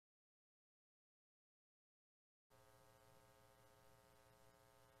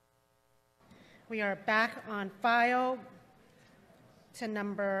We are back on file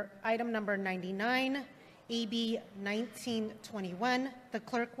to item number 99, AB 1921. The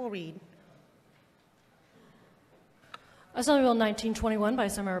clerk will read. Assembly Bill 1921 by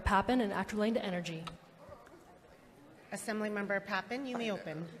Assemblymember Pappen and Act relating to energy. Assemblymember Pappen, you may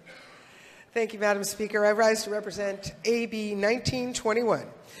open. Thank you, Madam Speaker. I rise to represent AB 1921,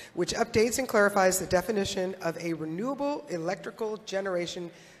 which updates and clarifies the definition of a renewable electrical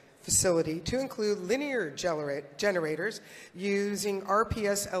generation facility to include linear generators using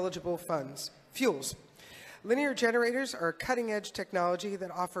RPS-eligible fuels. Linear generators are a cutting-edge technology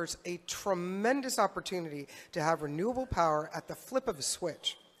that offers a tremendous opportunity to have renewable power at the flip of a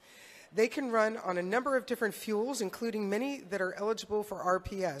switch. They can run on a number of different fuels, including many that are eligible for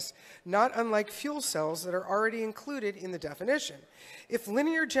RPS, not unlike fuel cells that are already included in the definition. If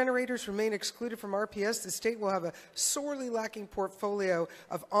linear generators remain excluded from RPS, the state will have a sorely lacking portfolio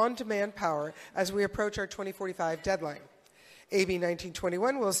of on-demand power as we approach our 2045 deadline. AB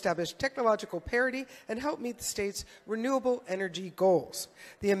 1921 will establish technological parity and help meet the state's renewable energy goals.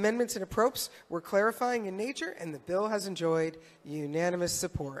 The amendments and approps were clarifying in nature, and the bill has enjoyed unanimous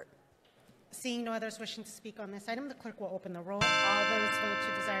support. Seeing no others wishing to speak on this item, the clerk will open the roll. All those vote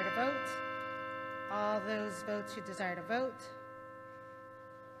who desire to vote. All those vote who desire to vote.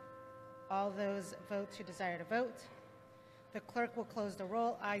 All those vote who desire to vote. The clerk will close the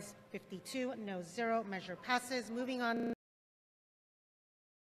roll. Ayes 52, no 0. Measure passes. Moving on.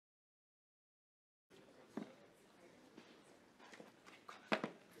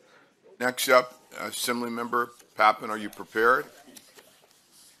 Next up, Assemblymember Pappen, are you prepared?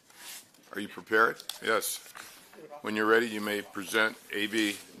 Are you prepared? Yes. When you're ready, you may present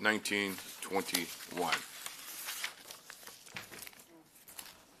AB 1921.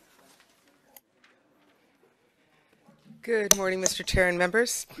 Good morning, Mr. Chair and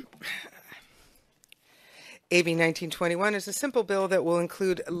members. AB 1921 is a simple bill that will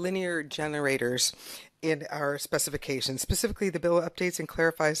include linear generators in our specifications. Specifically, the bill updates and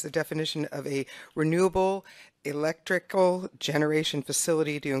clarifies the definition of a renewable electrical generation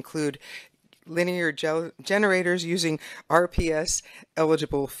facility to include linear generators using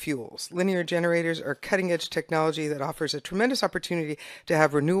RPS-eligible fuels. Linear generators are cutting-edge technology that offers a tremendous opportunity to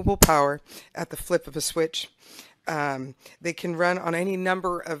have renewable power at the flip of a switch. They can run on any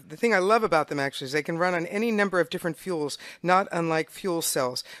number of, the thing I love about them actually is they can run on any number of different fuels, not unlike fuel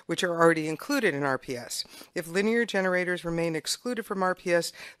cells, which are already included in RPS. If linear generators remain excluded from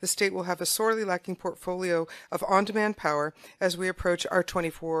RPS, the state will have a sorely lacking portfolio of on-demand power as we approach our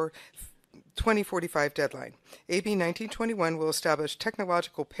 2045 deadline. AB 1921 will establish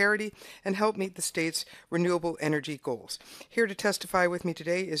technological parity and help meet the state's renewable energy goals. Here to testify with me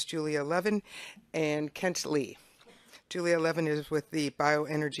today is Julia Levin and Kent Lee. Julia Levin is with the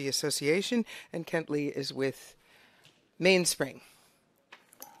Bioenergy Association, and Kent Lee is with Mainspring.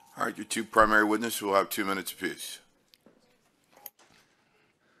 All right, your two primary witnesses will have 2 minutes apiece.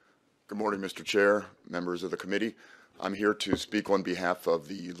 Good morning, Mr. Chair, members of the committee. I'm here to speak on behalf of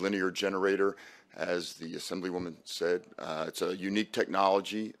the linear generator. As the Assemblywoman said, it's a unique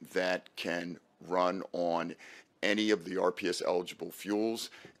technology that can run on any of the RPS eligible fuels,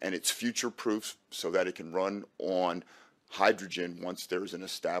 and it's future-proof so that it can run on hydrogen once there's an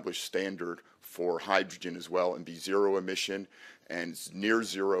established standard for hydrogen as well, and be zero emission and near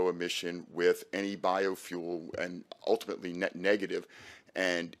zero emission with any biofuel, and ultimately net negative.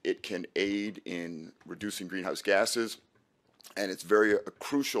 And it can aid in reducing greenhouse gases, and it's a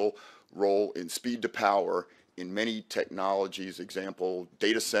crucial role in speed to power in many technologies, example,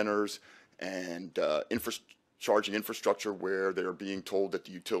 data centers and charging infrastructure where they're being told that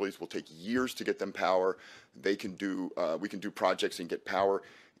the utilities will take years to get them power. We can do projects and get power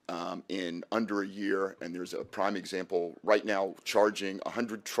in under a year, and there's a prime example right now charging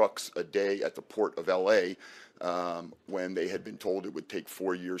 100 trucks a day at the port of LA when they had been told it would take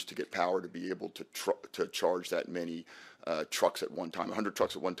 4 years to get power to be able to charge that many trucks at one time, 100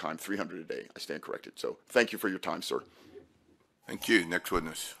 trucks at one time, 300 a day. I stand corrected. So thank you for your time, sir. Thank you. Next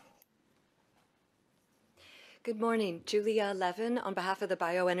witness. Good morning. Julia Levin on behalf of the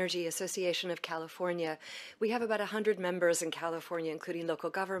Bioenergy Association of California. We have about 100 members in California, including local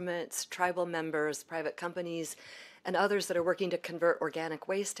governments, tribal members, private companies, and others that are working to convert organic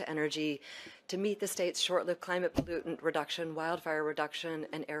waste to energy to meet the state's short-lived climate pollutant reduction, wildfire reduction,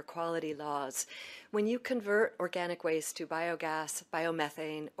 and air quality laws. When you convert organic waste to biogas,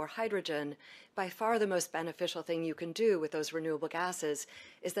 biomethane, or hydrogen, by far the most beneficial thing you can do with those renewable gases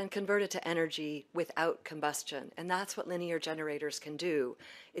is then convert it to energy without combustion. And that's what linear generators can do.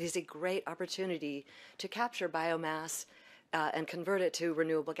 It is a great opportunity to capture biomass, and convert it to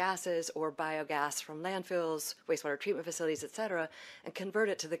renewable gases or biogas from landfills, wastewater treatment facilities, etc., and convert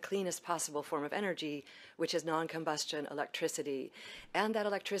it to the cleanest possible form of energy, which is non-combustion electricity. And that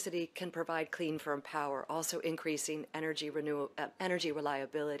electricity can provide clean, firm power, also increasing energy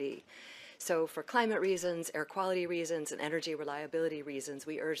reliability. So for climate reasons, air quality reasons, and energy reliability reasons,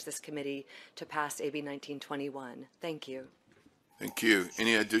 we urge this committee to pass AB 1921. Thank you. Thank you.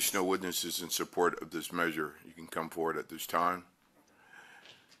 Any additional witnesses in support of this measure? You can come forward at this time.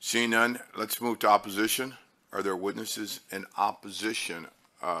 Seeing none, let's move to opposition. Are there witnesses in opposition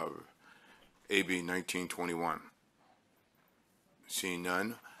of AB 1921? Seeing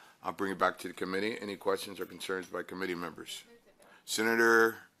none, I'll bring it back to the committee. Any questions or concerns by committee members?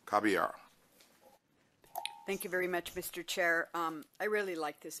 Senator Caballero. Thank you very much, Mr. Chair. I really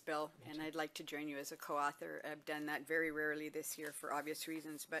like this bill, and I'd like to join you as a co-author. I've done that very rarely this year for obvious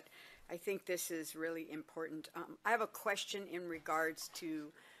reasons, but I think this is really important. I have a question in regards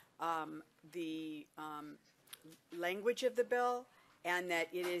to the language of the bill, and that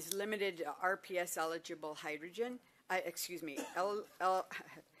it is limited to RPS eligible hydrogen.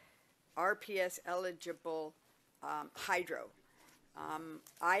 RPS eligible hydro.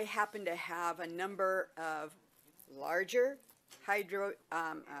 I happen to have a number of larger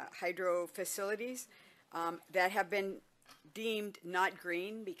hydro facilities that have been deemed not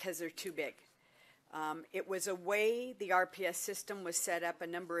green because they're too big. It was a way the RPS system was set up a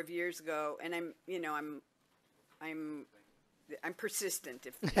number of years ago, and I'm persistent,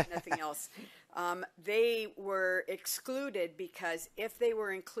 if nothing else. They were excluded because if they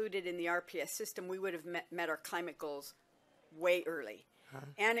were included in the RPS system, we would have met our climate goals way early.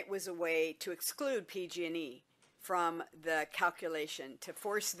 And it was a way to exclude PG&E from the calculation, to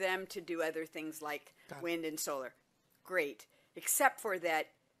force them to do other things like wind and solar. Great. Except for that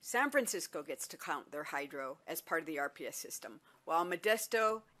San Francisco gets to count their hydro as part of the RPS system, while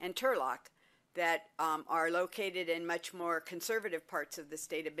Modesto and Turlock, that are located in much more conservative parts of the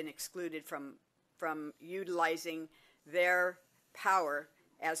state, have been excluded from utilizing their power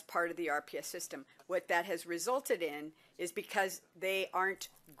as part of the RPS system. What that has resulted in is, because they aren't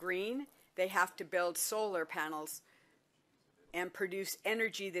green, they have to build solar panels and produce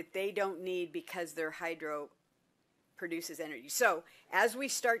energy that they don't need because their hydro produces energy. So as we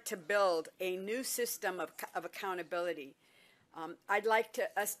start to build a new system of accountability, I'd like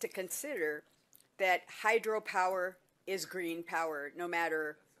us to consider that hydropower is green power, no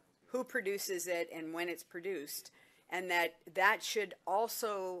matter who produces it and when it's produced, and that should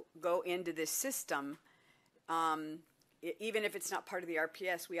also go into this system. Even if it's not part of the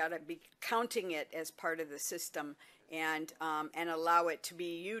RPS, we ought to be counting it as part of the system, and allow it to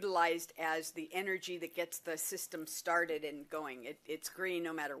be utilized as the energy that gets the system started and going. It's green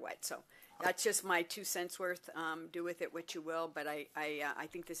no matter what. So that's just my 2 cents worth. Do with it what you will, but I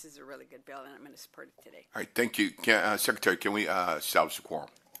think this is a really good bill, and I'm going to support it today. All right, thank you. Secretary, can we establish a quorum?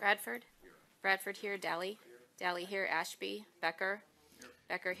 Bradford here. Daly here. Ashby. Becker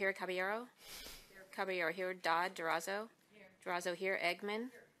here. Caballero here. Dodd. Durazo here.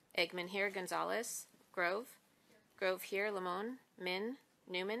 Eggman here. Gonzalez. Grove here. Limon. Min.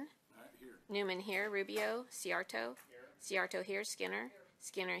 Newman here. Rubio. Ciarto here.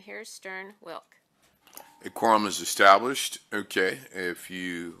 Skinner here. Stern. Wilk. A quorum is established. Okay, if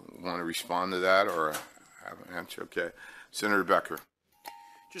you want to respond to that or have an answer, okay. Senator Becker.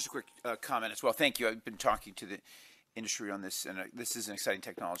 Just a quick comment as well. Thank you. I've been talking to the industry on this, and this is an exciting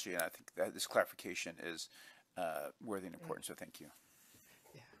technology, and I think that this clarification is worthy and important, so thank you.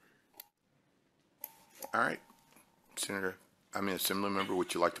 Yeah. All right. Assembly member,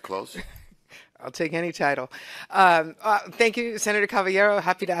 would you like to close? I'll take any title. Thank you, Senator Caballero.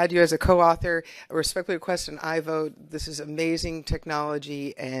 Happy to add you as a co-author. I respectfully request an aye vote. This is amazing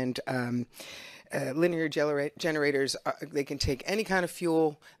technology, and linear generators, they can take any kind of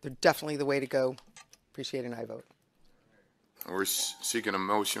fuel. They're definitely the way to go. Appreciate an aye vote. We're seeking a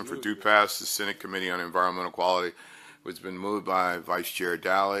motion for due pass the Senate Committee on Environmental Quality, which has been moved by Vice Chair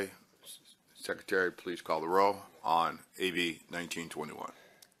Daly. Secretary, please call the roll on AB 1921.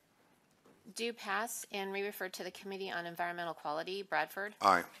 Do pass and re-refer to the Committee on Environmental Quality. Bradford.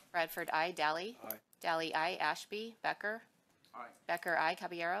 Aye. Bradford, aye. Daly. Aye. Daly, aye. Ashby. Becker. Aye. Becker, aye.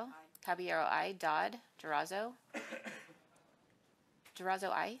 Caballero. Aye. Caballero, aye. Dodd. Durazo.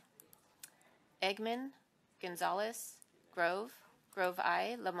 Aye. Eggman. Gonzalez. Grove,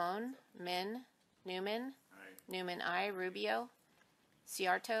 aye. Limon. Min. Newman. Aye. Newman, aye. Rubio.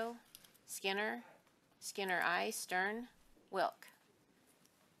 Ciarto. Skinner, aye. Stern. Wilk.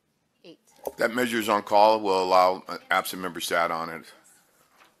 8. That measure is on call. Will allow absent members to add on it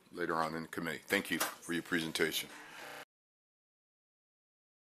later on in the committee. Thank you for your presentation.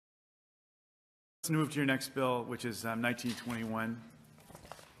 Let's move to your next bill, which is 1921.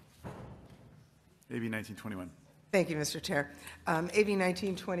 AB 1921. Thank you, Mr. Chair. AB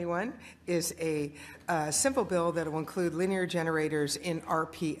 1921 is a simple bill that will include linear generators in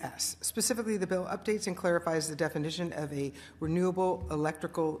RPS. Specifically, the bill updates and clarifies the definition of a renewable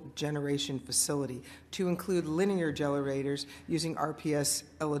electrical generation facility to include linear generators using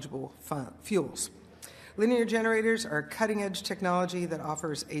RPS-eligible fuels. Linear generators are cutting-edge technology that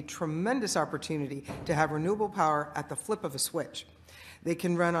offers a tremendous opportunity to have renewable power at the flip of a switch. They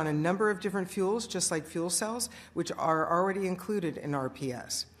can run on a number of different fuels, just like fuel cells, which are already included in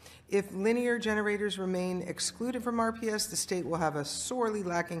RPS. If linear generators remain excluded from RPS, the state will have a sorely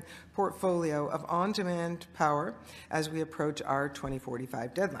lacking portfolio of on-demand power as we approach our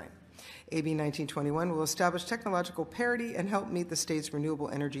 2045 deadline. AB 1921 will establish technological parity and help meet the state's renewable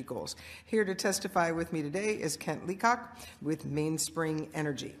energy goals. Here to testify with me today is Kent Leacock with Mainspring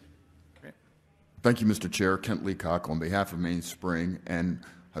Energy. Thank you, Mr. Chair. Kent Leacock on behalf of Mainspring, and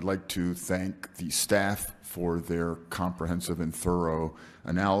I'd like to thank the staff for their comprehensive and thorough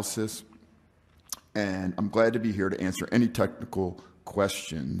analysis. And I'm glad to be here to answer any technical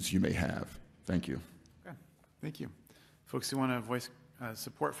questions you may have. Thank you. Okay. Thank you. Folks who want to voice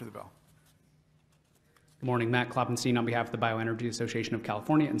support for the bill. Good morning. Matt Kloppenstein on behalf of the Bioenergy Association of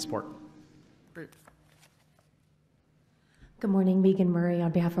California in support. Great. Good morning, Megan Murray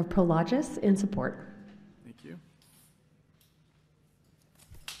on behalf of Prologis in support. Thank you.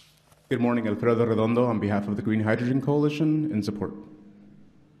 Good morning, Alfredo Redondo on behalf of the Green Hydrogen Coalition in support.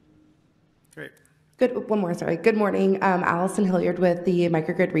 Great. One more, sorry. Good morning, Allison Hilliard with the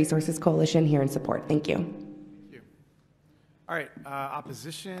Microgrid Resources Coalition here in support. Thank you. Thank you. All right,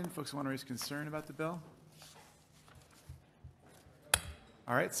 opposition, folks who want to raise concern about the bill?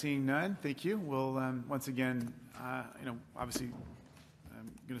 All right, seeing none, thank you. We'll, once again, obviously, I'm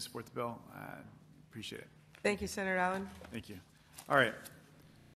going to support the bill. Appreciate it. Thank you, Senator Allen. Thank you. All right.